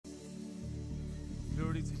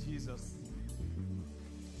Glory to Jesus.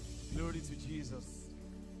 Glory to Jesus.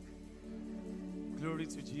 Glory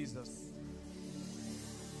to Jesus.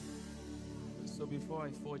 So before I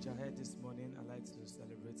forge ahead this morning, I'd like to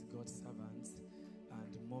celebrate God's servants.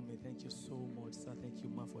 And Mommy, thank you so much, sir. Thank you,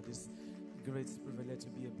 Ma, for this great privilege to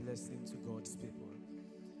be a blessing to God's people.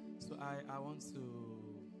 So I want to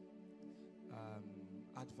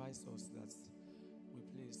advise us that we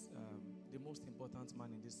place the most important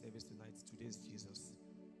man in this service tonight. Today is Jesus.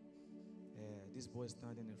 This boy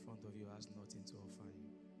standing in front of you has nothing to offer you.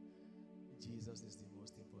 Jesus is the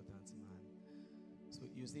most important man. So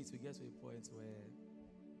you see, to get to a point where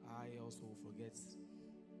I also forget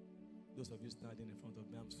those of you standing in front of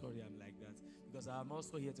me. I'm sorry I'm like that, because I'm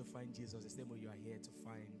also here to find Jesus the same way you are here to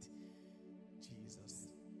find Jesus.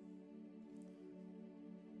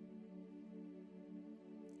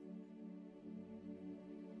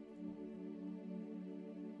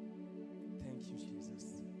 Thank you, Jesus.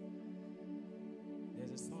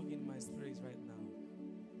 There's a song in my spirit right now.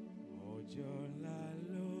 Ojo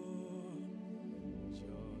lalo,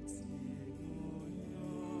 joti moyo,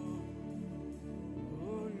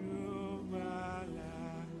 Olubala,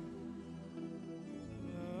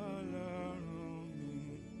 Ọlọ́run mi,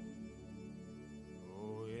 ó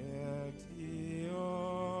yẹ kí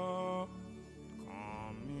ọkàn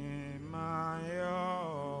mi máa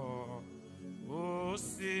yọ̀, ó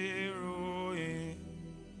sì ròyìn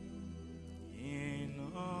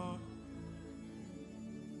iná.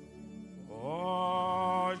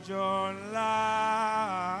 Ọjọ́ ńlá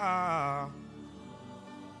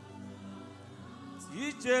tí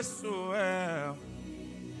Jésù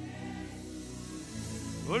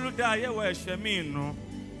olùdáyé wọ ẹ̀ṣẹ̀ mi nù,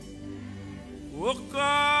 ó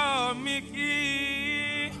kọ́ mi kí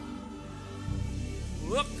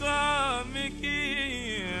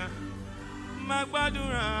má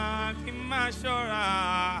gbàdúrà kí má ṣọ́ra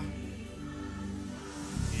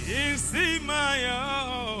kí n sì máa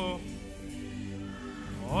yọ̀.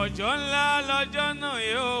 Ọjọ́ ńlá lọ́jọ́ náà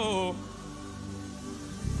yóò,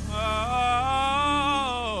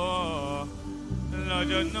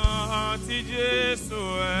 lọ́jọ́ náà tí Jésù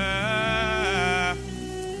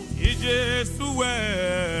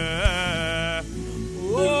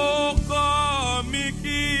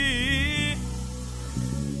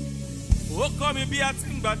ó kọ́ mi bí a ti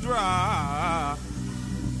ń gbàdúrà,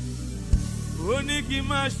 ó ní kí n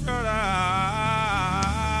má ṣọ́ra.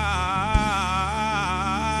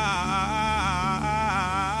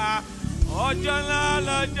 Ọjọ́ ńlá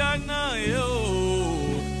lọ́jọ́ náà yóò,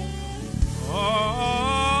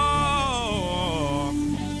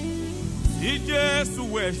 tí Jésù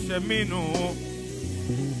ẹ̀ṣẹ̀ mi nù.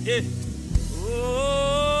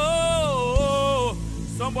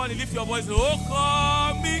 Somebody lift your voice. Ó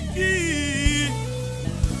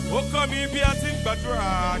kọ́ mi bí a ti ń gbàdúrà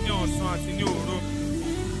ní ọ̀sán àti ní òru.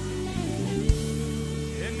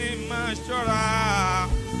 Ẹni máa ṣọ́ra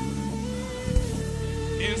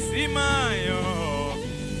encima yo,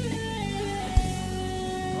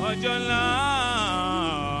 ọjọ́ ńlá,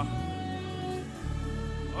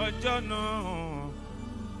 ọjọ́ náà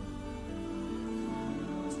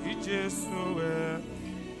tí Jésù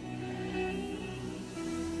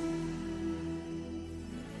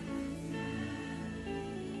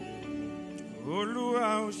Olúwa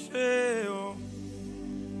ó ṣé o,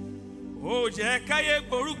 ó jẹ́ káyé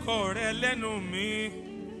gborúkọ rẹ lẹ́nu mi.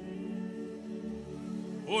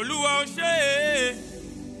 Olúwa ó ṣé,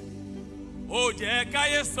 ó jẹ́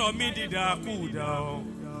káyé sọ mí dìdàkudà o.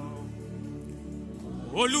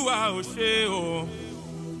 Olúwa ó ṣé o,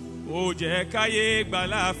 ó jẹ́ káyé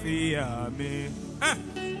gbàláfíà mi.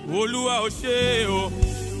 Olúwa ó ṣé o,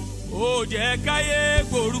 ó jẹ́ káyé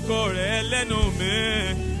gborúkọ rẹ lẹ́nu mi.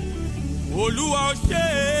 Olúwa ó ṣé,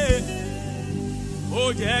 ó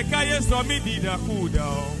jẹ́ káyé sọ mí dìdàkudà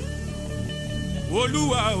o.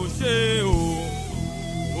 Olúwa ó ṣé o,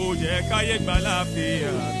 ó jẹ́ káyé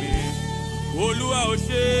gbàláfíà mi. Olúwa ó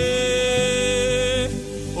ṣé,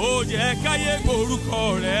 ó jẹ́ káyé gborúkọ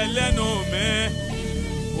rẹ lẹ́nu mi.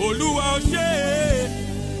 Olúwa ó ṣé,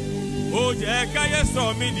 ó jẹ́ káyé sọ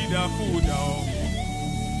mí dìdàkudà o.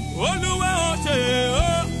 Olúwa ó ṣé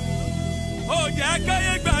o, ó jẹ́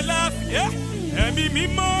káyé gbàláfíà. Ẹ̀mí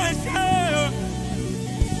mímọ́ ẹ ṣé o,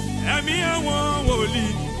 ẹ̀mí àwọn wòlíì.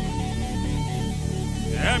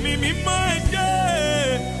 Ẹ̀mí mímọ́ ẹ ṣé,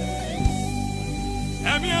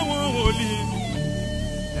 ẹ̀mí àwọn wòlíì.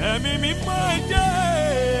 Ẹ̀mí mímọ́ ẹ ṣé,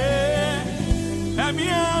 ẹ̀mí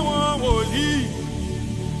àwọn wòlíì.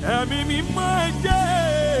 Ẹ̀mí mímọ́ ẹ ṣé,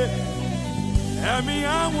 ẹ̀mí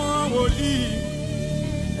àwọn wòlíì.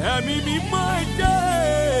 Ẹ̀mí mímọ́ ẹ ṣé,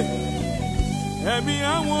 ẹ̀mí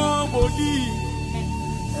àwọn wòlíì.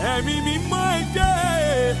 ẹ̀mí mímọ́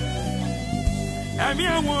ẹ̀jẹ̀, ẹ̀mí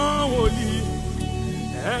àwọn wòlíì,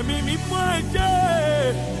 ẹ̀mí mímọ́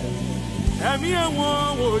ẹ̀jẹ̀, ẹ̀mí àwọn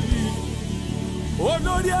wòlíì,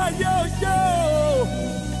 olórí ayé ọjọ́,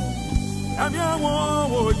 ẹ̀mí àwọn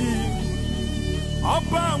wòlíì,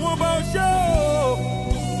 ọba àwọn ọba ọjọ́,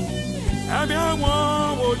 ẹ̀mí àwọn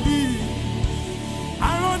wòlíì,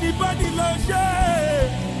 aránibánilọ́ṣẹ́,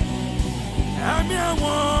 ẹ̀mí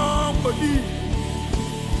àwọn wòlíì,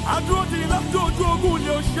 adúró ti láti ojú ogun ni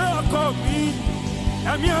ó ṣe ọkọ mi,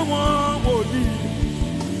 ẹ̀mí àwọn wòlíì,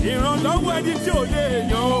 ìrànlọ́wọ́ ẹni tí ò lè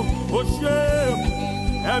yàn ó ṣe,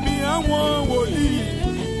 ẹ̀mí àwọn wòlíì,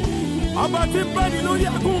 ọba tí bá ní lórí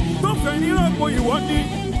agún tó fẹ́ nírọ̀pọ̀ ìwọ ni,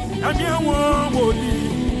 ẹ̀mí àwọn wòlíì,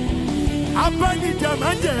 abánijà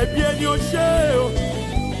máa ń jẹ̀bi ẹni ó ṣe,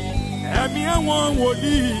 ẹ̀mí àwọn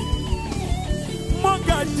wòlíì,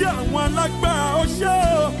 mọ́gàjí àwọn alágbára ó ṣe,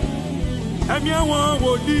 ẹ̀mí àwọn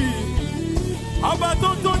wòlíì, ọba tó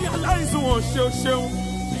tó ní aláìsùn wọn ṣe ó ṣeun,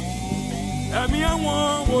 ẹ̀mí àwọn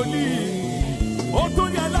wòlíì, ó tó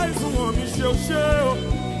ní aláìsùn wọn mi ṣe ó ṣe,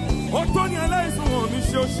 ó tó ní aláìsùn wọn mi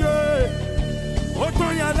ṣe ó ṣe, ó tó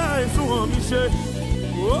ní aláìsùn wọn mi ṣe.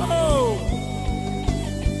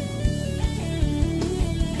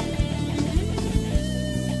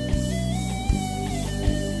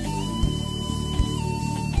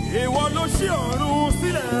 Ìwọ ló ṣí ọ̀run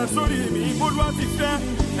sílẹ̀ sórí mi, Olúwa ti fẹ́,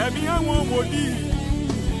 ẹ̀mí àwọn wòlíì,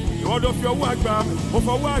 ìwọ ló fi ọwọ́ àgbà, ó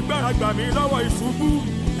fọwọ́ agbára gbà mí lọ́wọ́ ìṣubú,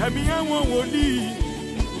 ẹ̀mí àwọn wòlíì,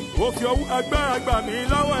 ó fi ọwọ́ agbára gbà mí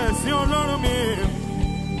lọ́wọ́ ẹ̀sìn Ọlọ́run mi,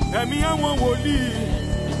 ẹ̀mí àwọn wòlíì,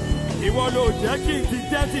 ìwọ ló jẹ́ kí n ti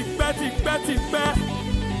jẹ́ tipẹ́,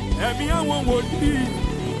 ẹ̀mí àwọn wòlíì,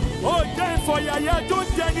 ó jẹ́ ìfọ̀yàyà tó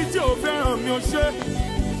jẹ́ni tí ò fẹ́ràn mi ò ṣe.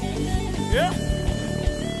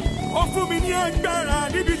 Ó fún mi ní agbára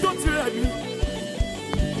níbi tó ti rẹ̀ mí.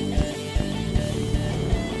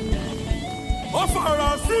 Ó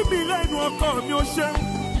fọ̀rọ̀ sí mi lẹ́nu ọkọ mi ó ṣe.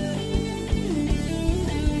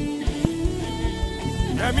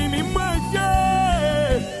 Ẹ̀mí mi máa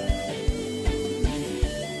jẹ́.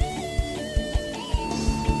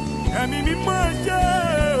 Ẹ̀mí mi máa jẹ́.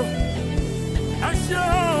 Ẹ ṣé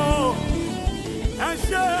o, ẹ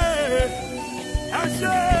ṣé, ẹ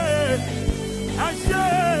ṣé, ẹ ṣé,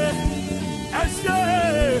 ẹ ṣé,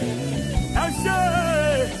 ẹ ṣé,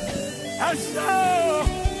 ẹ ṣé o,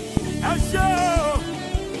 ẹ ṣé o,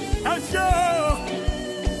 ẹ ṣé o.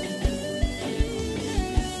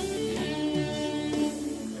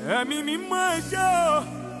 Ẹ̀mí mi máa jẹ́ o,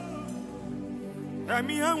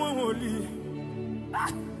 ẹ̀mí àwọn wòlíì,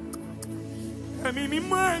 ẹ̀mí mi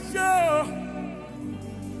máa jẹ́ o.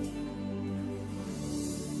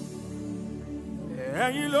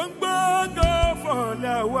 Ẹ̀yin ló ń gbọ́dọ̀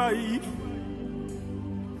fọ̀lá wa yìí,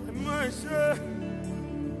 ẹ máa ṣe.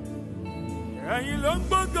 Ẹ̀yin ló ń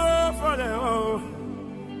gbọ́dọ̀ fọ̀lá wa o.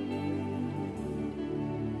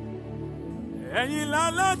 Ẹ̀yin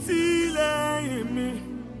lálátìlẹ́yìn mi,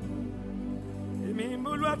 èmi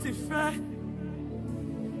Olúwa ti fẹ́.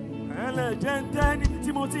 Ẹlẹ́jẹ̀ ń tẹ́ níbi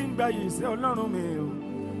tí mo ti ń gba yìí sí Ọlọ́run mi o,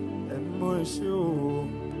 ẹ máa ṣe o.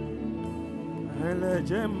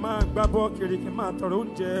 Ẹlẹ́jẹ̀ máa gbá bọ́ kiri kí n máa tọrọ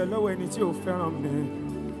oúnjẹ lọ́wọ́ ẹni tí ò fẹ́ràn mi.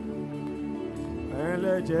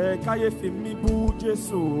 Ẹlẹ́jẹ̀ káyé fi mí bú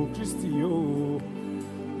Jésù Kristi o,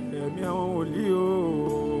 ẹ̀mí àwọn wòlíì o.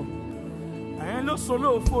 Ẹ̀yin ló sọ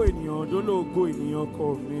lóòfò ènìyàn dólógo ènìyàn kọ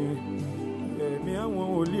mi, ẹ̀mí àwọn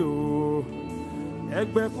wòlíì o.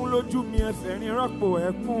 Ẹgbẹ́kún lójú mi, ẹfẹ̀rín rọ́pò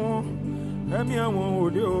ẹkún, ẹ̀mí àwọn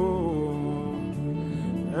wòlíì o.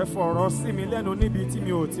 Ẹ fọ̀rọ̀ sí mi lẹ́nu níbi tí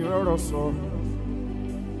mi ò ti rọ́rọ̀ sọ.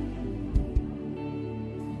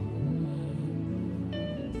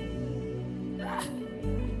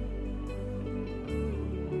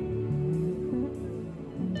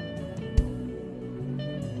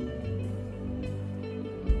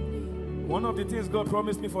 One of the things God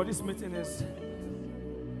promised me for this meeting is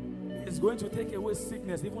He's going to take away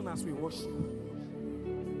sickness even as we worship.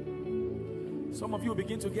 Some of you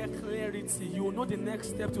begin to get clarity. You will know the next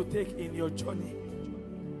step to take in your journey.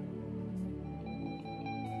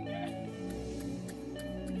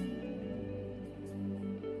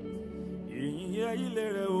 Ìyìn ilé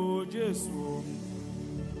rẹ̀ o Jésù,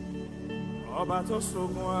 ọba tó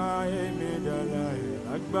ṣogun ayé mi dàlà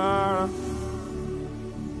ìlágbára.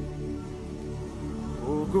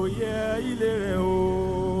 Ògo yẹ ilé rẹ̀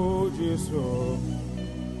o Jésù,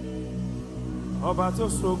 ọba tó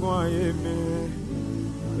ṣogun ayé mi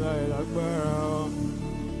dàlà ìlágbára.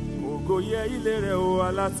 Ògo yẹ ilé rẹ̀ o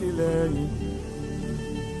alátìlẹ́yìn,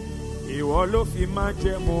 ìwọ ló fi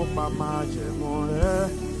májẹ̀mú pa májẹ̀mú rẹ̀.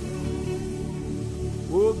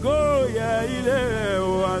 Ògo yẹ ilé rẹ̀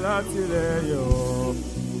o alátìlẹ́yìn.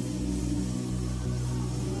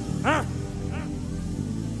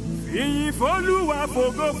 Fìyìn f'Olúwa,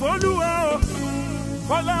 fògo f'Olúwa o,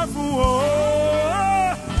 fọlá fún o,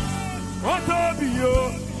 ó tóbi o.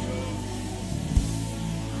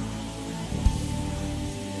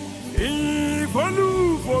 Fìyìn f'Olú,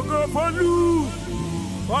 fògo f'Olú,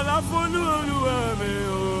 fọlá f'Olú Olúwa mi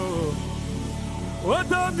o, ó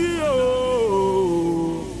tóbi o.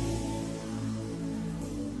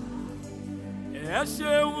 Ẹ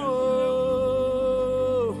ṣeun o,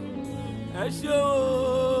 ẹ ṣeun o,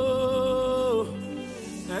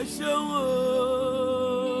 ẹ ṣeun o,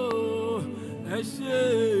 ẹ ṣe,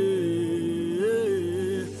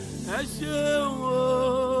 ẹ ṣeun o,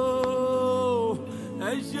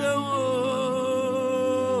 ẹ ṣeun o,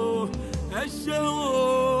 ẹ ṣeun o,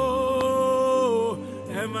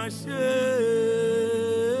 ẹ má ṣe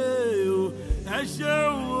o, ẹ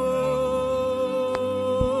ṣeun o,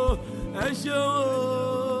 ẹ ṣeun o,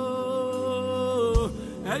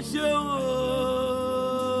 ẹ ṣeun o,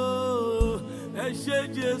 ẹ ṣe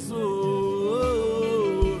Jésù,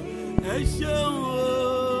 ẹ ṣeun o,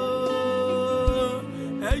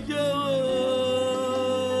 ẹ ṣeun o,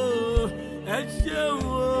 ẹ ṣeun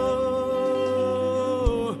o,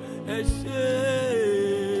 ẹ ṣe,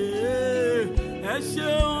 ẹ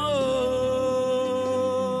ṣeun o,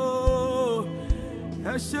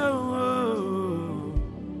 ẹ ṣeun o.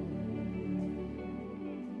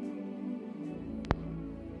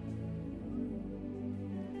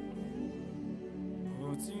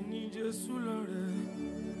 Ti ní Jésù lọ́rẹ̀,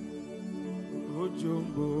 ó jọ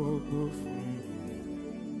gbogbo fún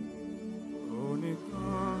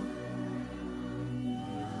onìkan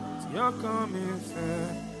tí ọkàn mi fẹ́,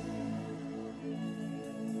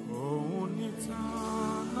 òun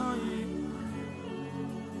nìtàn náà yìí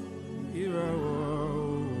ìràwọ̀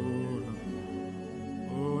òòrùn,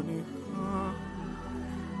 onìkan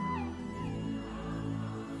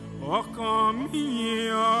ọkàn mi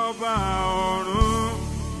yìn ọba ọ̀run.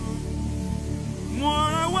 Mo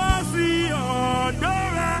rán wá sí ọ̀dọ̀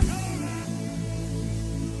rẹ̀,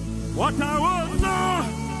 wọ́tàwọ́ náà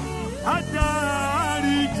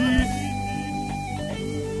adáríjì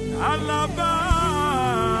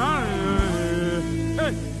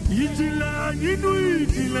alábàárẹ̀, ìjìnlẹ̀ nínú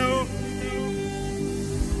ìjìnlẹ̀ o,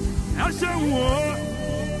 ẹ ṣeun o,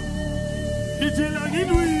 ìjìnlẹ̀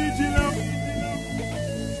nínú ìjìnlẹ̀ o,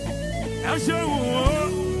 ẹ ṣeun o,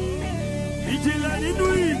 ìjìnlẹ̀ nínú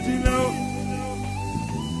ìjìnlẹ̀ o,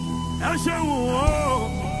 ẹ ṣeun o,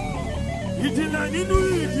 ìjìnlẹ̀ nínú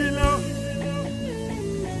ìjìnlẹ̀ o,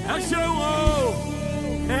 ẹ ṣeun o,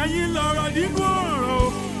 ẹ̀yin lọ̀rọ̀ nínú ọ̀rọ̀ o,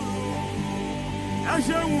 ẹ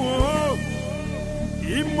ṣeun o,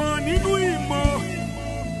 ìmọ̀ nínú ìmọ̀,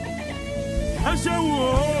 ẹ ṣeun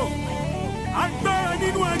o, agbára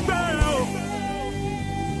nínú agbára o,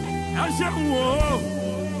 ẹ ṣeun o,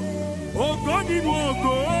 ògo nínú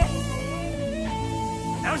ògo,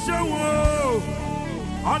 ẹ ṣeun o,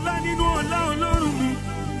 ọlá nínú ọlá Ọlọ́run mi,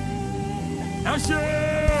 ẹ ṣé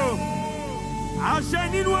o, àṣẹ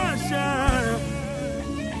nínú àṣẹ,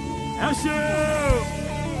 ẹ ṣé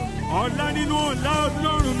o, ọlá nínú ọlá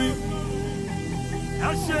Ọlọ́run mi,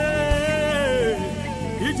 ẹ ṣé,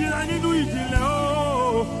 ìjìnlẹ̀ nínú ìjìnlẹ̀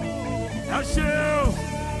o, ẹ ṣé o,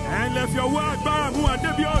 ẹ̀ lè fi ọwọ́ agbára mú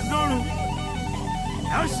adébí Ọlọ́run,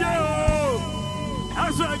 ẹ ṣé o, ẹ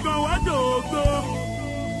sọ ẹ̀gbọ́n wá dògbò.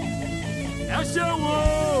 Ẹ ṣeun o,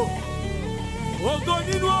 ògo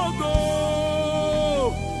nínú ògo,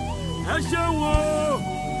 ẹ ṣeun o,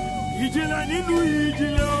 ìjìnlẹ̀ nínú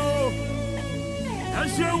ìjìnlẹ̀ o, ẹ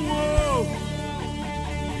ṣeun o,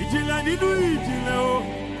 ìjìnlẹ̀ nínú ìjìnlẹ̀ o,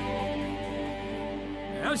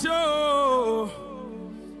 ẹ ṣe o,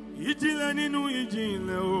 ìjìnlẹ̀ nínú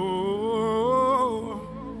ìjìnlẹ̀ o,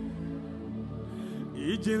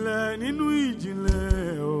 ìjìnlẹ̀ nínú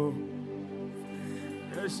ìjìnlẹ̀ o.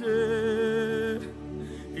 Ẹ ṣé,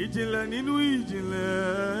 ìjìnlẹ̀ nínú ìjìnlẹ̀,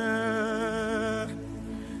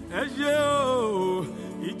 ẹ ṣé o,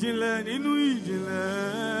 ìjìnlẹ̀ nínú ìjìnlẹ̀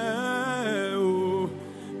o,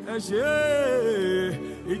 ẹ ṣé,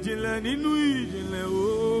 ìjìnlẹ̀ nínú ìjìnlẹ̀ o,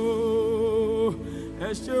 ẹ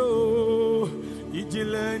ṣé o,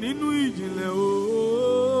 ìjìnlẹ̀ nínú ìjìnlẹ̀ o,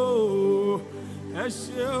 ẹ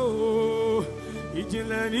ṣé o,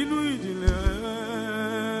 ìjìnlẹ̀ nínú ìjìnlẹ̀,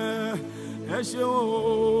 ẹ ṣé o,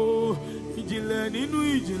 ìjìnlẹ̀ nínú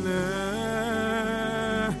ìjìnlẹ̀,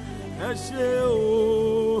 ẹ ṣé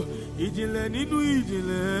o, ìjìnlẹ̀ nínú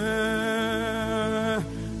ìjìnlẹ̀,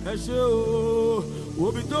 ẹ ṣé o,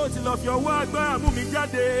 òbí tó ti lọ fi ọwọ́ agbára mú mi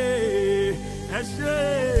jáde, ẹ ṣé,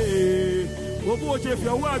 wo bó ṣe fi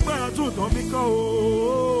ọwọ́ agbára tún tàn mí kọ́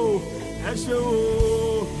o, ẹ ṣé o,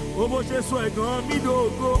 bó ṣe sọ ẹ̀gàn mi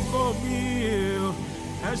dògo kọ́ mi.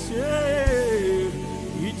 Ẹ ṣé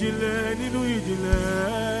ìjìnlẹ̀ nínú ìjìnlẹ̀,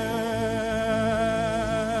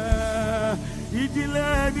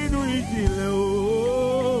 ìjìnlẹ̀ nínú ìjìnlẹ̀ o.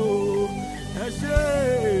 Ẹ ṣé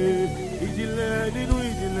ìjìnlẹ̀ nínú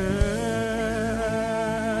ìjìnlẹ̀.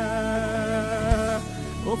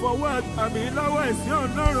 Ó fọwọ́ àgbà mi lọ́wọ́ ẹ̀sìn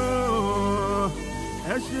Ọlọ́run.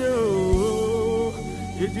 Ẹ ṣé o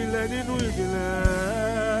ìjìnlẹ̀ nínú ìjìnlẹ̀.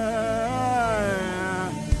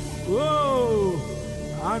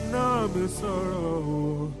 Àná mi sọ̀rọ̀ o.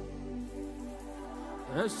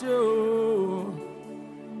 Ẹ ṣé o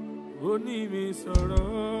òní mi sọ̀rọ̀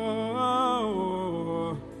o.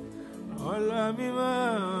 Ọlá mi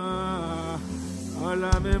máa,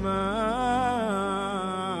 ọlá mi máa,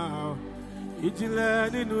 ìjìnlẹ̀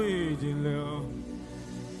nínú ìjìnlẹ̀ o.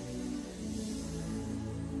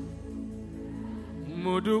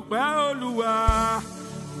 Mo dúpẹ́ Olúwa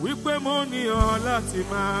wípé mo ní ọ láti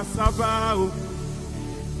máa sábà o.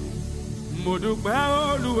 Mo dúpẹ́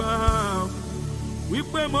Olúwa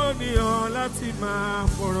wípé mo ní ọ láti máa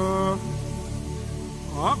fọ̀rọ̀.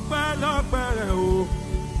 Ọpẹ́lọpẹ́ rẹ o,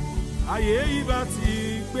 ayé ìbá ti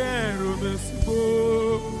gbé ẹ̀rù mi sígbó.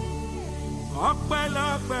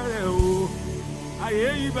 Ọpẹ́lọpẹ́ rẹ o, ayé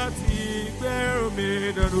ìbá ti gbé ẹ̀rù mi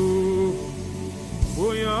dànù. Mo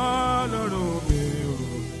yàn Ọlọ́run mi o,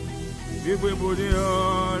 wípé mo ní ọ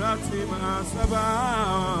láti máa sábà.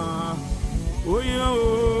 Ó yàn ó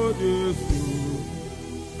Jésù,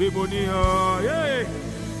 bí mo ní ọ.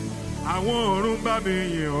 Àwọn ọ̀run bá mi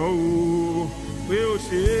yìn ọ́ o, pé ó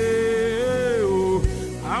ṣe é o.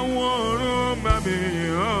 Àwọn ọ̀run bá mi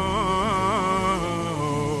yìn ọ́.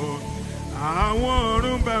 Àwọn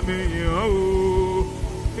ọ̀run bá mi yìn ọ́ o,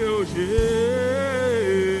 pé ó ṣe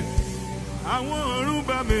é. Àwọn ọ̀run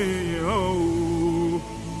bá mi yìn ọ́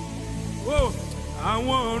o.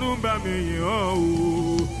 Àwọn ọ̀run bá mi yìn ọ́ o,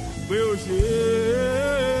 pé ó ṣe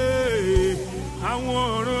é. Àwọn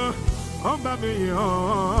ọ̀run bá mi yìn ọ́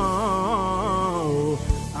o.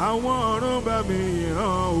 Àwọn ọ̀run bá mi yìn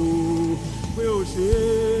ọ́ o, pé ó ṣe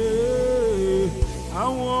é.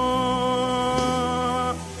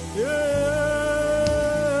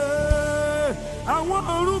 Àwọn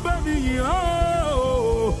ọ̀run bá mi yìn ọ́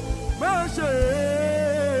o, pé ó ṣe é.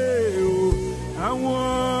 Àwọn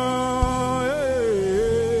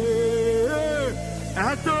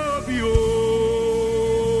tóbi o,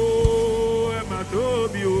 ẹ mà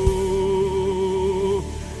tóbi o,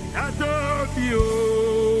 ẹ tóbi o,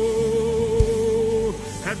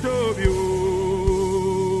 ẹ tóbi o,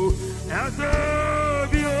 ẹ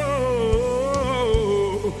tóbi o,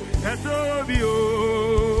 ẹ tóbi o,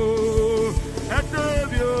 ẹ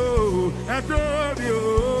tóbi o, ẹ tóbi o,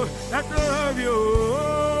 ẹ tóbi o,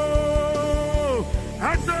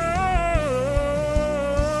 ẹ tóbi.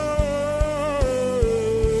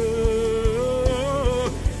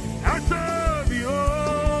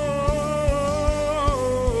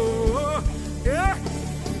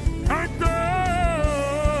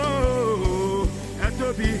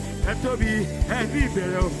 Tóbi ẹni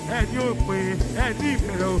ìbẹ̀rẹ̀ o ẹni òpin ẹni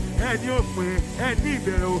ìbẹ̀rẹ̀ o ẹni òpin ẹni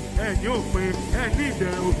ìbẹ̀rẹ̀ o ẹni òpin ẹni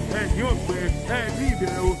ìbẹ̀rẹ̀ o ẹni òpin ẹni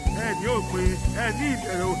ìbẹ̀rẹ̀ o ẹni òpin ẹni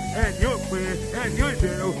ìbẹ̀rẹ̀ o ẹni òpin ẹni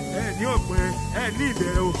ìbẹ̀rẹ̀ o ẹni òpin ẹni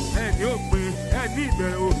ìbẹ̀rẹ̀ o ẹni òpin ẹni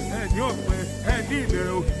ìbẹ̀rẹ̀ o ẹni òpin ẹni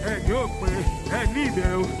ìbẹ̀rẹ̀ o ẹni òpin ẹni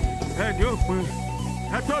ìbẹ̀rẹ̀ o ẹni òpin.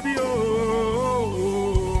 Ẹ tóbi o,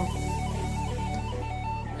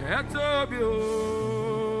 ẹ tóbi o.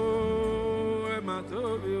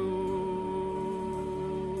 Tóbi o,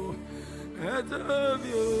 ẹ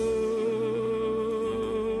tóbi o,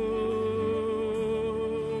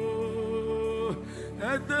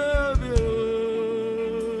 ẹ tóbi o,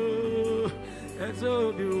 ẹ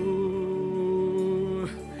tóbi o,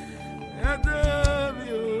 ẹ tóbi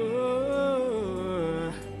o,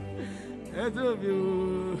 ẹ tóbi o.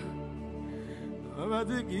 Ọba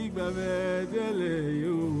tí kì í gbà bẹ́ẹ̀ tẹ́lẹ̀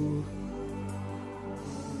yóò.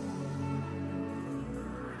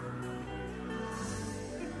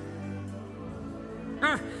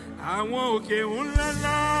 Àwọn òkè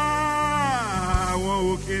ńláńlá, àwọn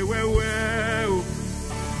òkè wẹ́wẹ́ o,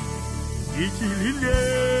 ìjì líle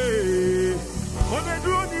ó lè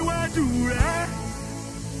dúró níwájú rẹ.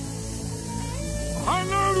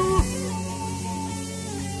 Ọlọ́run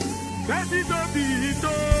kẹ́sì tóbi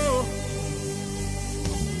tó,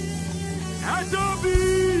 ẹ tóbi,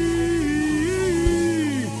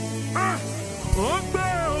 ó gbé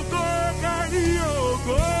ògo kárí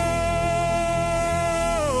ògo.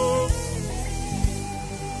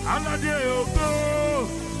 Aládé ògo,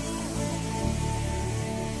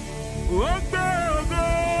 ó gbé ògo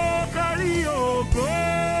kárí ògo.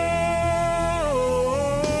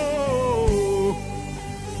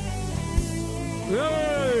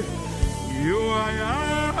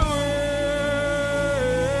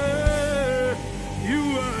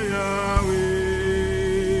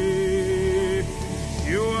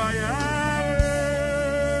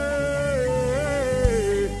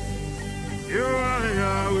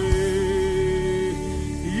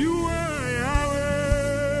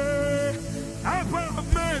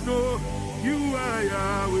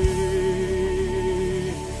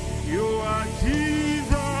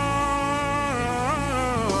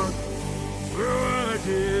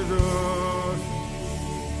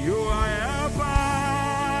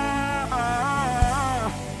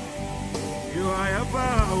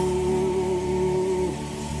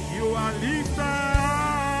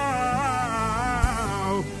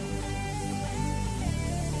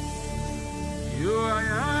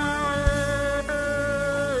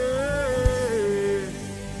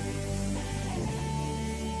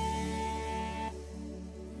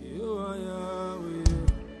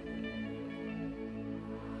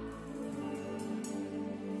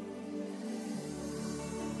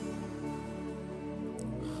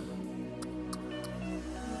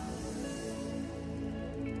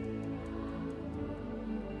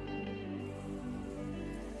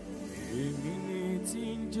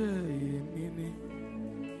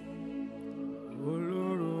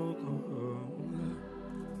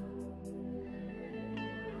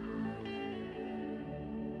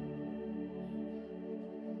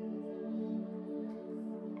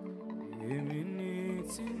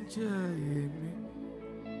 jẹ́ èmi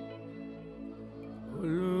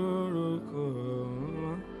olórúkọ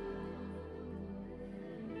ńlá.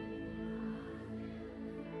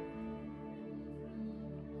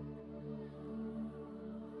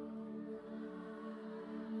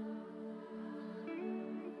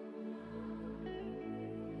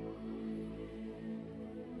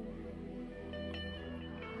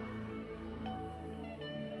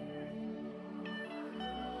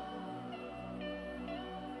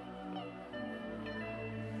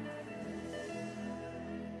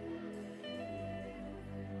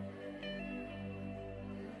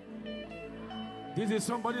 This is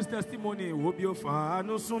somebody's testimony. BBO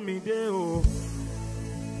fàánú sún mi dé o.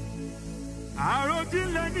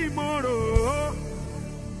 Àròjinlẹ̀ ni mo rò ó.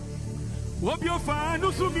 BBO fàánú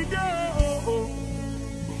sún mi dé o.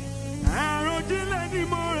 Àròjinlẹ̀ ni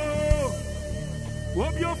mo rò ó.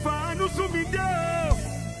 BBO fàánú sún mi dé o.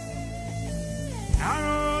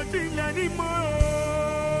 Àròjinlẹ̀ ni mo rò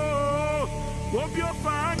ó. BBO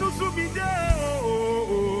fàánú sún mi dé o.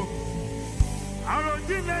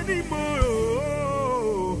 Àròjinlẹ̀ ni mo rò ó.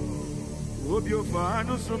 BBO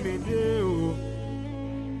fàánú sún mi dé o.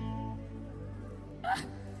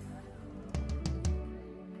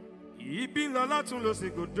 Ibi lọ látún lọ sí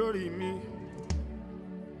kò dórí mi.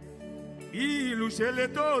 Bí ìlú ṣe le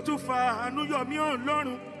tó tún fa àánú yọ mí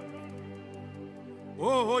Ọlọ́run.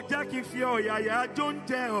 Ó jẹ́ kí n fi ọ̀yàyà jó ń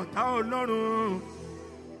jẹ ọ̀tá Ọlọ́run.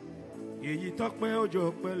 Èyí tọ́pẹ́ ọjọ́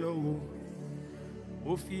pẹ́ lọ́wọ́.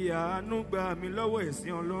 Ó fi àánú gbà mí lọ́wọ́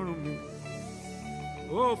ẹ̀sìn Ọlọ́run mi.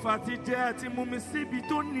 Ó fàtí jẹ́ àti mú mi síbi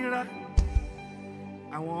tó nira.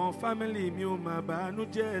 Àwọn fámìlì mi ò máa bàánú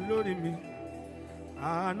jẹ́ lórí mi.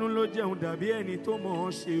 Àánú ló jẹun dàbí ẹni tó mọ̀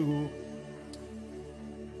ọ́n ṣe o.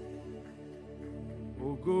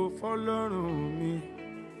 Ògo fọ́lọ́run mi.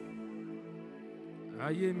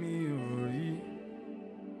 Ayé mi ò rí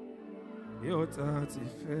bí ọ̀tá ti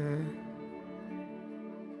fẹ́.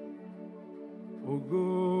 Ògo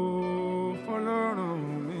fọ́lọ́run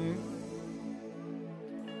mi.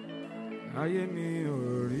 Ayé mi ò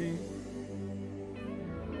rí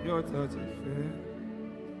bí ọ̀tá ti fẹ́.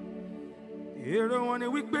 Èrò wọn ni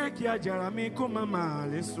wípé kí àjàrà mi kó má máa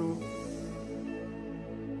léso.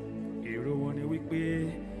 Èrò wọn ni wípé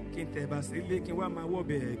kí n tẹ̀bà sílé kí n wá máa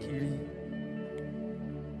wọ́bẹ̀ kiri.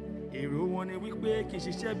 Èrò wọn ni wípé kí n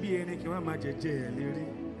ṣiṣẹ́ bí erin kí n wá máa jẹjẹ lérí.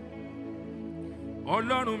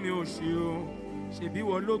 Ọlọ́run mi ò ṣe o, ṣebí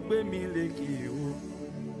wọ́n ló gbé mi lékè o.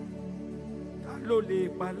 Ta ló lè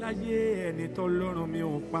pa láyé ẹni tọ́lọ́run mi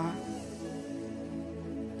ò pa?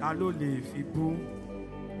 Ta ló lè fi bú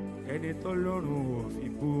ẹni tọ́lọ́run ò fi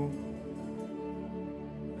bú?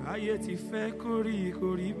 Ayé ti fẹ́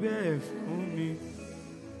kórí bẹ́ẹ̀ fún mi.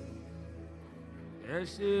 Ẹ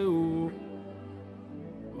ṣé o,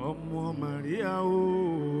 ọmọ Màríà o.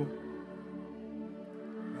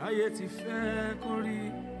 Ayé ti fẹ́ kórí.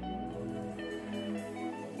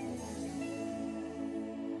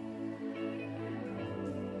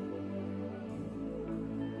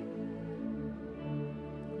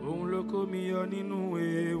 Òun ló kó mi yọ nínú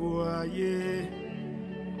ewu ayé.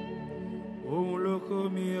 Òun ló kó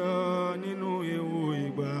mi yọ nínú ewu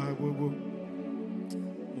ìgbà gbogbo.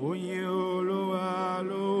 Mo yìn Olúwa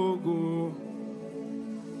lógo.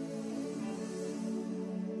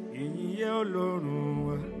 Ìyìn yẹ Ọlọ́run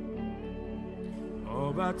wa.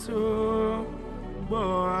 Ọba tó gbọ́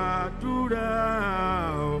àdúrà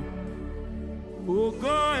o.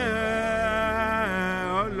 Ògo ẹ̀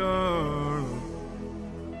Ọlọ́run.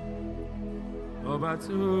 Ọba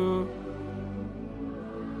tó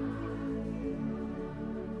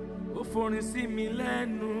ó forin sí mi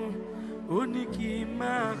lẹ́nu. Ó ní kí n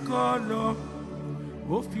máa kọ́ lọ.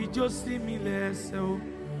 Ó fi jó sí mi lẹ́sẹ̀ o.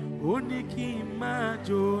 Ó ní kí n máa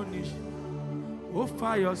jó níṣ. Ó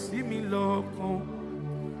fayọ̀ sí mi lọ́kàn.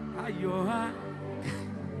 Ayọ̀ á.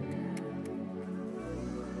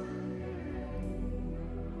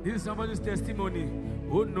 This is somebody's testimony.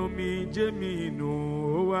 Ó nù mí jẹ́ mi nù.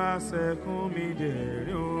 Ó wá sẹ́kún mi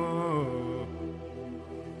dẹ̀rín o.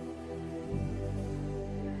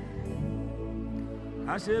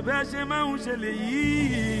 Àṣé bẹ́ẹ̀ ṣe máa ń ṣe lèyí.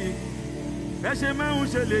 Bẹ́ẹ̀ ṣe máa ń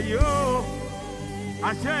ṣe lèyí o.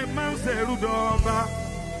 Àṣé ẹ̀ máa ń ṣẹ̀rù dọ̀ọ̀ba.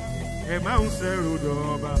 Ẹ̀ máa ń ṣẹ̀rù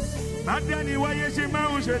dọ̀ọ̀ba. Bàdé ni wáyé ṣe máa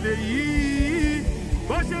ń ṣe lèyí.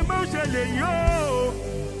 Bó ṣe máa ń ṣe lèyí o.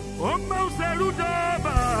 Ó máa ń ṣẹ̀rù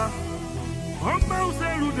dọ̀ọ̀ba. Ó máa ń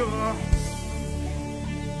ṣẹ̀rù dọ̀ọ̀.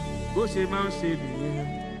 Bó ṣe máa ń ṣe nìyẹn.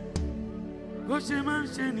 Bó ṣe máa ń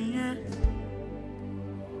ṣe nìyẹn.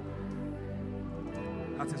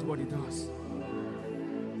 That is what he does.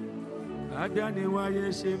 Bàdé ni wáyé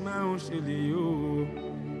ṣe máa ń ṣe lèyí o.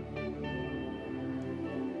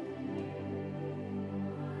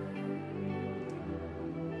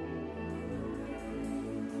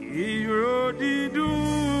 ìró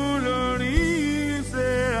dídùn lórí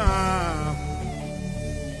Séà,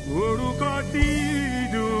 orúkọ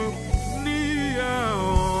dídùn ní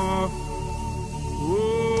àwọn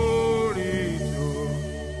orin tó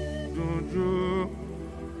dùn jù.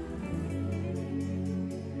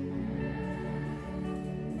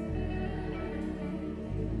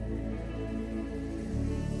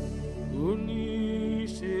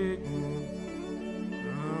 Oníṣègùn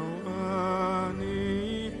àwa ni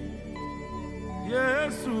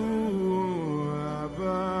Jésù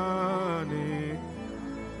àbáni.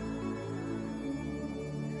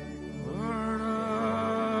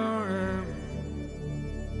 Ọ̀rọ̀ rẹ̀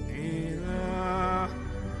nílá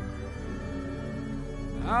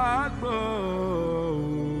àgbọ̀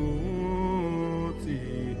òun ti.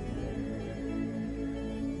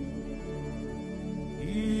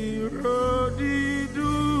 Ìró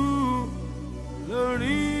dídùn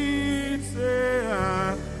lórí Séà,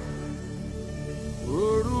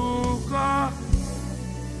 orúkọ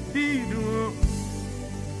dídùn.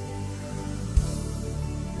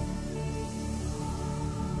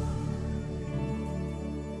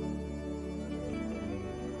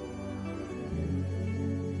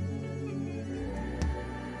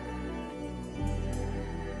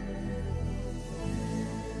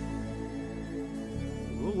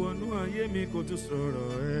 Ó wọnú ayé mi kò tún sọ̀rọ̀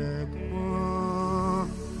ẹkún mọ́.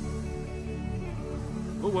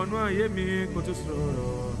 Ó wọnú ayé mi kò tún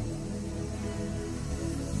sọ̀rọ̀.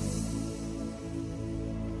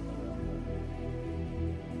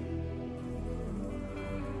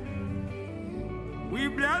 We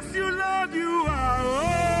bless you, Lord, you are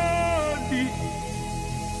holy,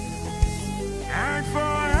 and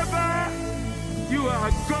forever you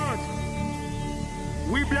are God.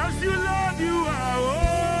 We bless you, Lord, you are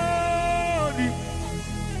holy,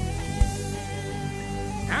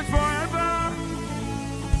 and forever.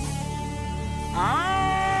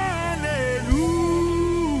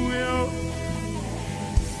 Hallelujah.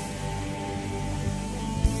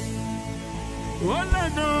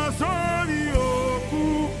 Olana sori oku,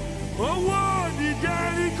 owo di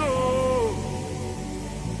Jericho.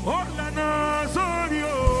 Olana sori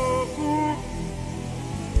oku,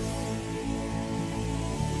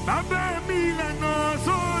 baba mi lana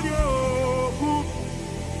sori oku,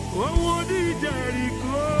 owo di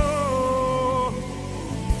Jericho.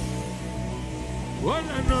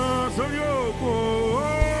 Olana sori oku,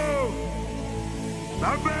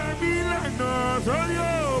 baba mi lana sori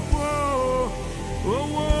oku,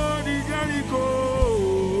 owo di Jericho.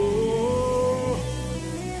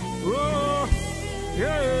 Oh,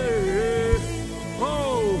 yeah,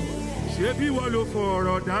 oh, ṣebí wọ́n ló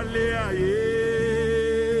fọ̀rọ̀ dálé ayé,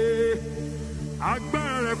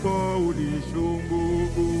 agbára rẹ̀ kọ́ ò lè ṣohun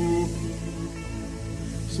gbogbo.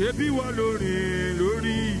 Ṣebí wọ́n ló rìn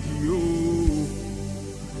lórí ìjì o,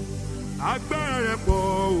 agbára rẹ̀ kọ́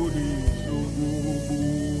ò lè ṣohun gbogbo.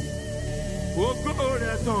 Ògo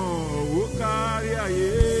rẹ̀ tàn ó kárí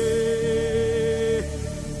ayé,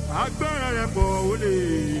 agbára rẹ̀ kọ́ ò lè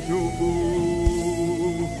ṣohun gbogbo.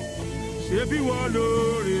 Ṣebí wọ́n ló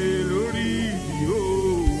rìn lórí ìjì o,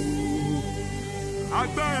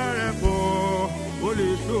 agbára rẹ̀ kọ́ ò lè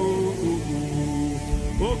ṣohun gbogbo.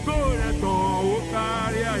 Ògo rẹ̀ tàn ó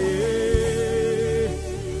kárí ayé,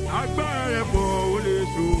 agbára rẹ̀ kọ́ ò lè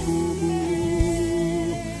ṣohun gbogbo.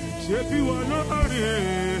 Ṣebí wọ́n ló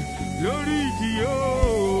rìn lórí ìjì o,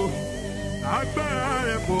 agbára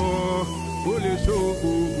rẹ̀ kọ́ ò lè ṣohun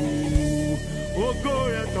gbogbo. Ògo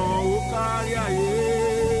rẹ̀ tàn ó kárí ayé,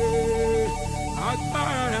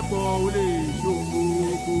 agbára rẹ̀ kọ́ ò lè ṣohun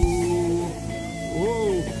gbogbo.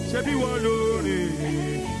 Oh, ṣebí wọ́n ló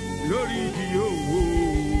rìn lórí ìjì o,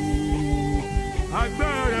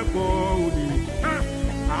 agbára rẹ̀ kọ́ ò lè.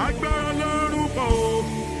 Agbára Ọlọ́run pọ̀ o,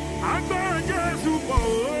 agbára Jésù pọ̀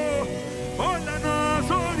o, ó lànà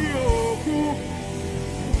sórí òkú.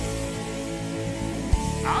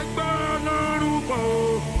 Agbára Ọlọ́run pọ̀ o,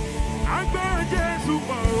 agbára Jésù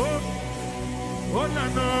pọ̀ o, ó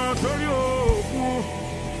lànà sórí òkú.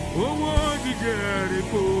 Owó jíjẹ rẹ̀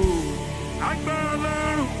kò. Agbára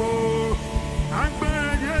Ọlọ́run pọ̀ o,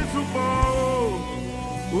 agbára Jésù pọ̀ o,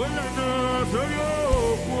 ó lànà sórí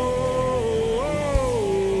òkú.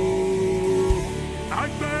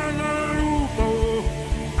 Agbára Ọlọ́run pọ̀ o,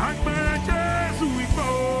 agbára Jésù pọ̀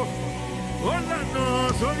o, ó lànà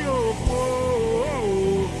sórí òkú.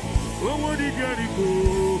 Owó ní Jẹ́ríkò.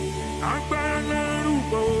 Agbára Ọlọ́run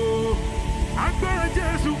pọ̀ o, agbára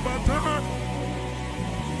Jésù pọ̀ tán,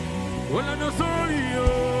 ó lànà sórí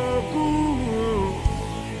òkú.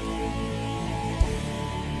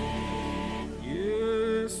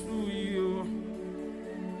 Jésù yìí o,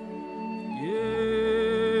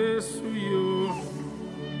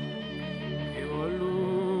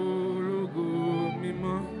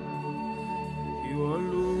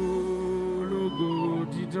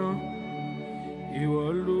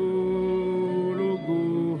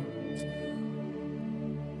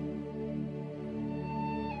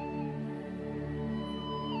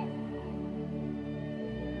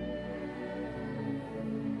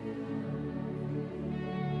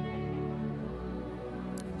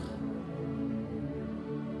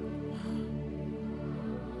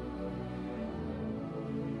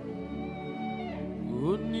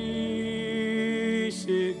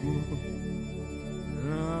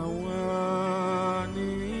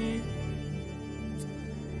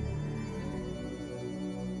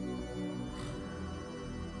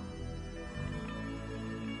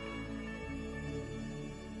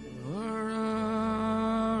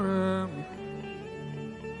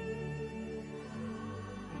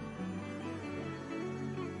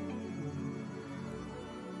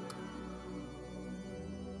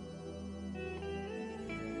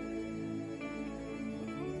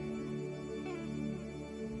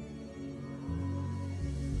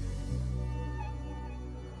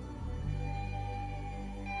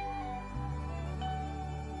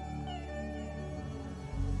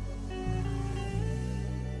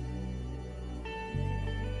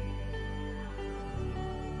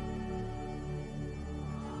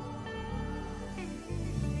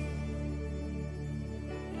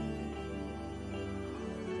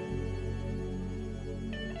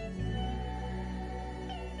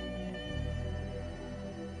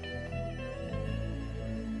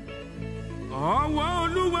 ọwọ́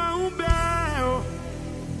Olúwa ń bẹ o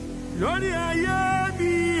lórí ayé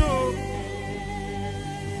mi o,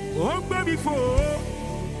 ó ń gbé mi fò,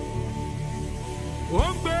 ó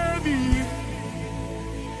ń gbé mi.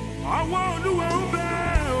 Ọwọ́ Olúwa ń bẹ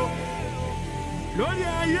o lórí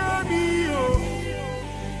ayé mi o,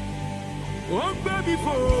 ó ń gbé mi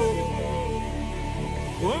fò,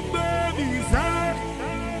 ó ń gbé mi sáré.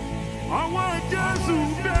 Ọwọ́ Jésù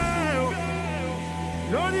ń bẹ o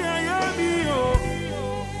lórí ayé mi o,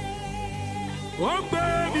 ó ń gbé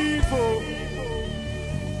mi fò,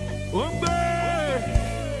 ó ń gbé.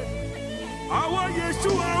 Ọwọ́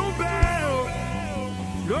Yeshua ń bẹ o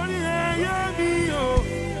lórí ayé mi o,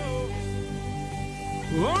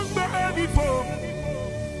 ó ń gbé mi fò,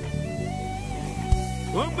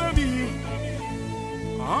 ó ń gbé mi.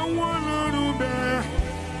 Àwọn Ọlọ́run bẹ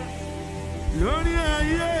lórí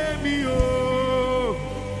ayé mi o,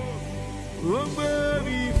 ó ń gbé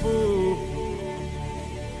mi fò,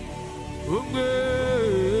 ó ń gbé.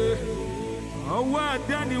 Ọwọ́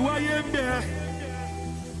àdániwáyé ń bẹ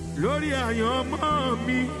lórí àyànmọ́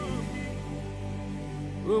mi,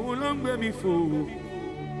 òun ló ń gbé mi fò.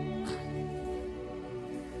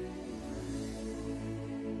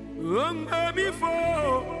 Ó ń gbé mi fò,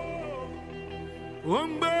 ó ń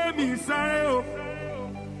gbé mi sáré o,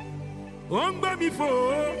 ó ń gbé mi fò,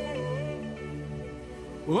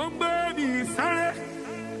 ó ń gbé mi sáré,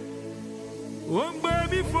 ó ń gbé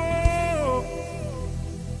mi fò.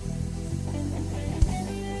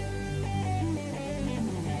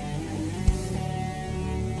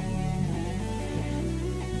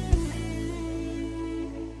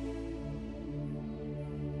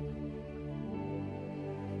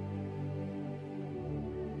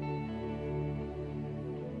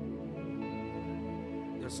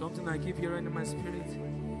 Something I keep hearing in my spirit.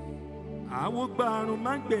 Àwọn gbàrún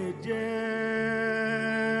má gbẹ̀jẹ́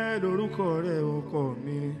lórúkọ rẹ̀ ọkọ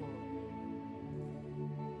mi.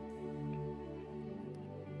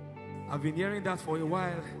 I've been hearing that for a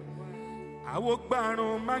while. Àwọn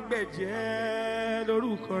gbàrún má gbẹ̀jẹ́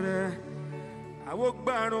lórúkọ rẹ̀. Àwọn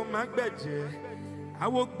gbàrún má gbẹ̀jẹ́.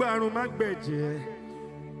 Àwọn gbàrún má gbẹ̀jẹ́.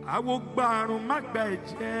 Àwọn gbàrún má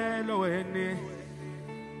gbẹ̀jẹ́ lọ́wọ́ ẹni.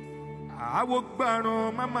 Àwo gbàrún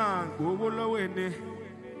máma gbowó lọ́wọ́ ẹni.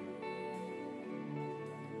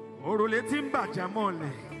 Òrùlé tí ń bàjá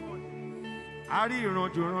mọ́lẹ̀, a rí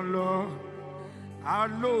ìrànjòrán lọ, a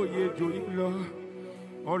lóye jòyìn lọ.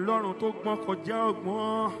 Ọlọ́run tó gbọ́n kọjá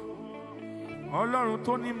ọgbọ́n, Ọlọ́run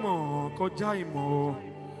tó nímọ̀ kọjá ìmọ̀.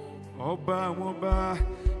 Ọba àwọn ọba,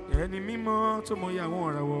 ẹni mímọ́ tó mọyì àwọn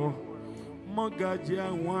ìràwọ̀, mọ́gàjí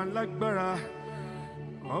àwọn alágbára.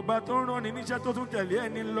 Ọba tó ń rán ni níṣẹ́ tó tún tẹ̀lé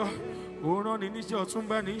ẹni lọ. Ó rán ni níṣẹ́ ọ̀tún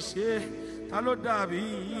bá ní ṣe. Ta ló dàbí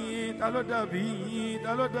yín? Ta ló dàbí yín?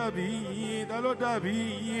 Ta ló dàbí yín? Ta ló dàbí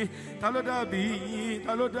yín? Ta ló dàbí yín?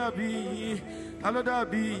 Ta ló dàbí yín? Ta ló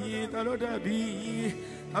dàbí yín? Ta ló dàbí yín?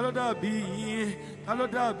 Ta ló dàbí yín? Ta ló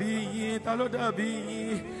dàbí yín? Ta ló dàbí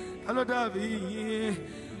yín? Ta ló dàbí yín?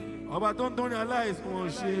 Ọba tó ń dúnni aláìsàn wọn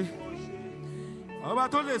ṣe. Ọba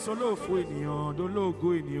tó lè sọ lóòfò ènìyàn dológo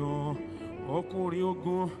ènìyàn. Ọkùnrin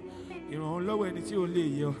ogun, ìrànlọ́wọ́ ẹni tí ó lè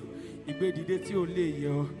yọ, ìgbédìde tí ó lè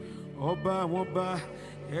yọ. Ọba àwọn ọba,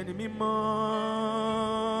 ẹni mímọ́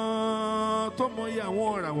tó mọyì àwọn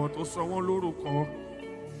ìràwọ̀ tó sọ wọ́n lórúkọ.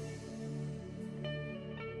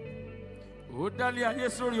 Ó dálé ayé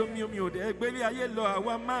sórí omi, omi ò dẹ̀ gbélé ayé lọ.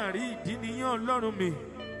 Àwa máa rí ìdí nìyẹn Ọlọ́run mi.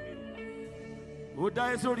 Ó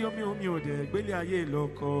dáyé sórí omi, omi ò dẹ̀ gbélé ayé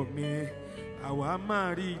lọ́kọ mi. Àwa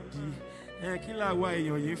máa rí ìdí. Kí làwa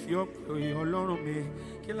èèyàn yìí fi ọ́ pè Ọlọ́run mi?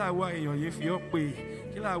 Kí làwa èèyàn yìí fi ọ́ pè?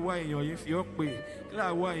 Kí làwa èèyàn yìí fi ọ́ pè? Kí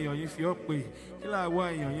làwa èèyàn yìí fi ọ́ pè? Kí làwa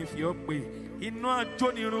èèyàn yìí fi ọ́ pè? Iná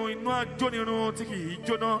ajónirun, iná ajónirun tí kì í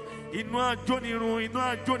jóná. Iná ajónirun, iná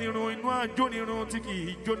ajónirun, iná ajónirun tí kì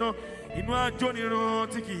í jóná. Iná ajónirun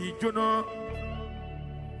tí kì í jóná.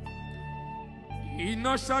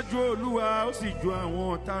 Iná ṣáájú Olúwa ó sì jó àwọn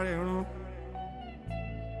ọ̀tá rẹ̀ run.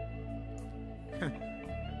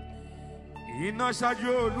 Iná ṣáájú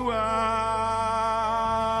Olúwa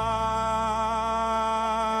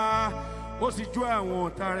ó sì jó àwọn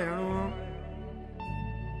ọ̀tá rẹ̀ run.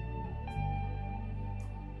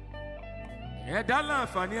 Ẹ̀dá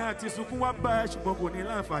láǹfààní àti sunkún wá bá ẹ ṣùgbọ́n kò ní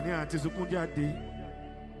láǹfààní àti sunkún jáde.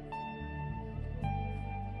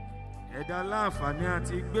 Ẹ̀dá láǹfààní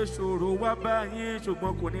àti gbéṣòro wá bá yín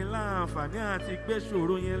ṣùgbọ́n kò ní láǹfààní àti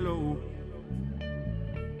gbéṣòro yẹn lọ o.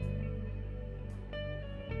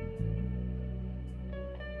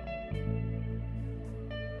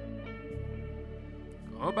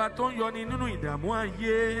 Ọba tó ń yọni nínú ìdààmú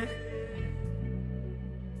ayé,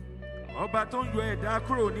 ọba tó ń yọ ẹ̀dá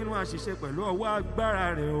kúrò nínú àṣìṣe pẹ̀lú ọwọ́ agbára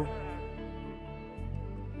rẹ̀ o.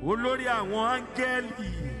 olórí àwọn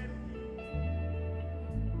áńgẹ́lì,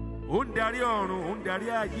 ó ń darí ọ̀run, ó ń darí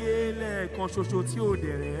ayé lẹ́ẹ̀kan ṣoṣo tí ò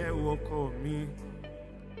dẹ̀rẹ̀ ọkọ mi.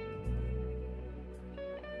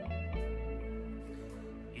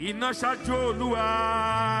 Iná ṣáájú Olúwa,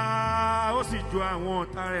 ó sì jó àwọn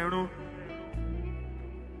ọ̀tá rẹ̀ run.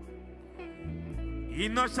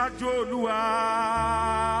 Iná ṣáájú Olúwa,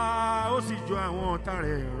 ó sì jó àwọn ọ̀tá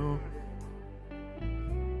rẹ̀ run.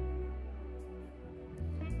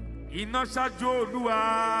 Iná ṣáájú Olúwa,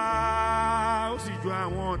 ó sì jó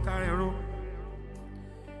àwọn ọ̀tá rẹ̀ run.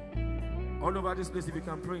 All over this place, if you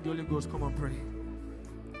can pray in the Holy Ghost, come and pray.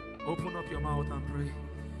 Open up your mouth and pray.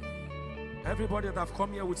 Everybody that have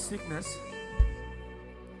come here with sickness,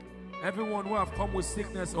 everyone who have come with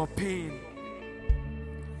sickness or pain,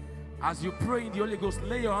 as you pray in the Holy Ghost,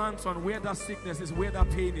 lay your hands on where that sickness is, where that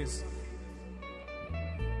pain is.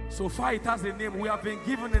 So far it has a name. We have been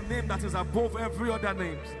given a name that is above every other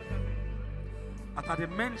name. At the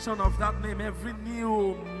mention of that name, every knee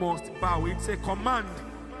must bow. It's a command.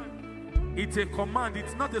 It's a command.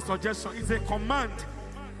 It's not a suggestion. It's a command.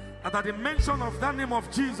 At the mention of that name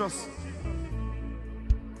of Jesus,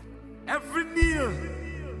 every knee.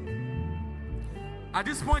 At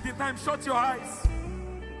this point in time, shut your eyes.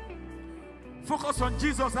 Focus on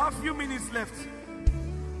Jesus. I have a few minutes left.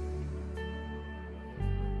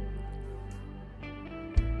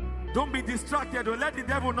 Don't be distracted. Don't let the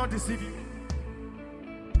devil not deceive you.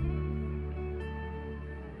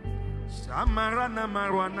 Shamarana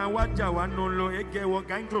marwana waja wanolo ege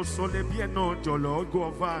wagaindro sole bieno jolo ogo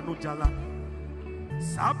ova anujala.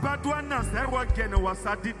 Sabadwana zerwa gene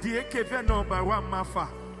wasadidi eke veno barwa mafa.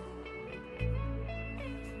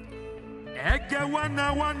 Ege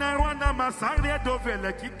wana masare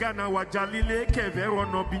dovele kigana wajalile eke vero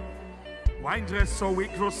nobi. Waindre so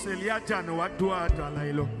wikro selia jano wadua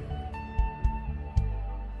adalailo.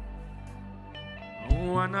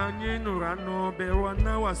 Wana nyinurano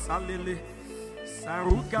berwana wasalele.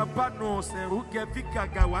 Saruga bano seruga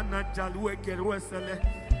vikaga wana jalue keruesele.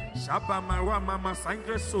 Shaba marwa mama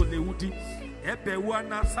sangre sole udi. Ebe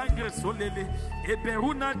wana sangre solele. Ebe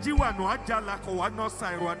runa jiwano ajala ko wano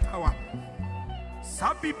sairwa tawa.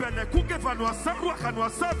 Sabi bele kuke vanwa sarwa kanwa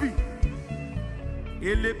sabi.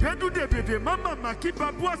 Ele pedu de bebe mama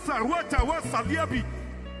makiba bua sarwa tawa saliabi.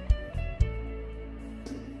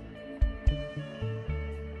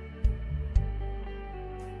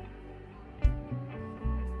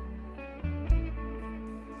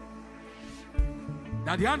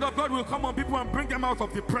 That the hand of God will come on people and bring them out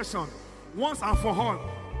of depression once and for all.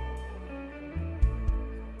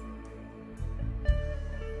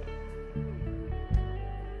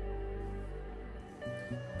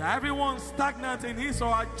 That everyone stagnant in his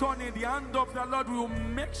or her journey, the hand of the Lord will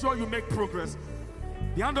make sure you make progress.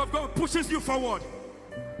 The hand of God pushes you forward.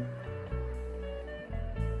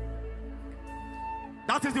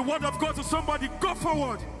 That is the word of God to somebody. Go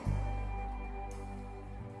forward.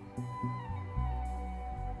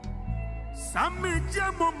 Sami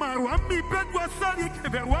jamo marwami bedwa sari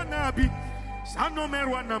keverwana abi. Shano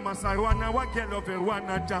merwana masarwana wagelo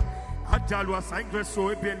verwana ja. Ajalwa sangre so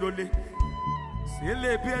ebelole.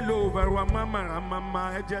 Sele belo verwa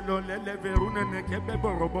mama ejelo lele veruna nekebe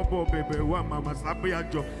borobobo bebe wa mama sabi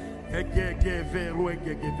ajo. Ege veru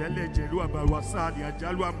ege vele jelu abalwa sali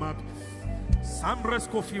ajalwa mab. Samres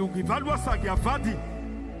kofi ugivalwa sagi avadi.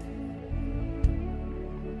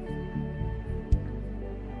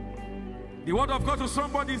 The word of God to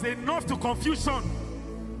somebody is enough to confusion.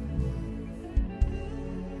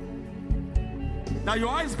 That your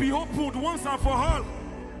eyes be opened once and for all.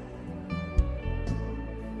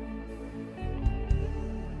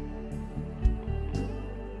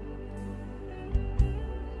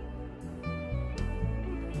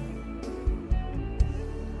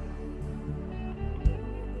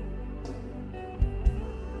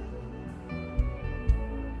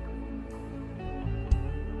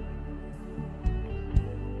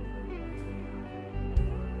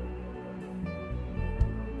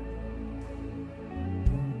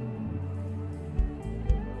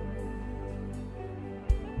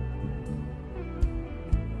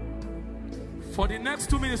 For the next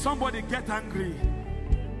 2 minutes, somebody get angry.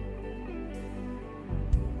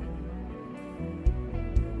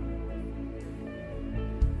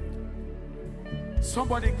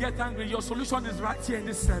 Somebody get angry. Your solution is right here in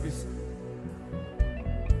this service.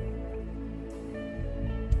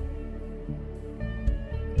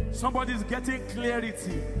 Somebody is getting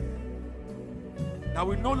clarity that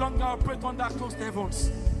we no longer operate under closed heavens.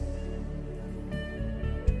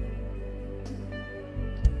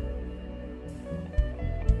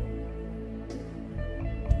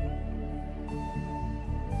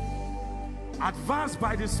 Advance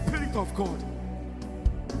by the Spirit of God.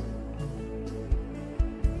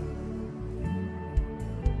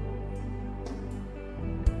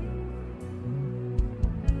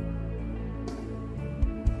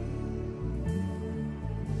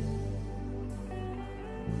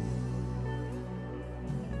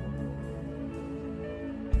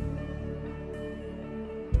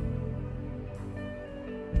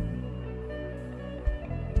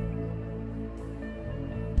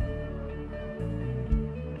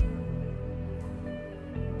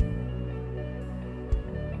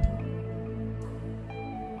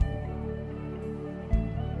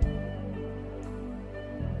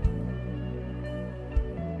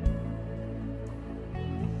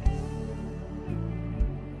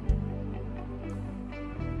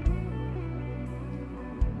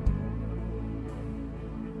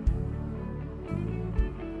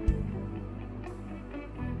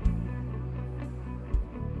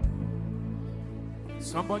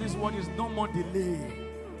 Somebody's word is no more delay.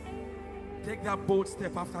 Take that bold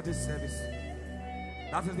step after this service.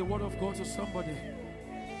 That is the word of God to somebody.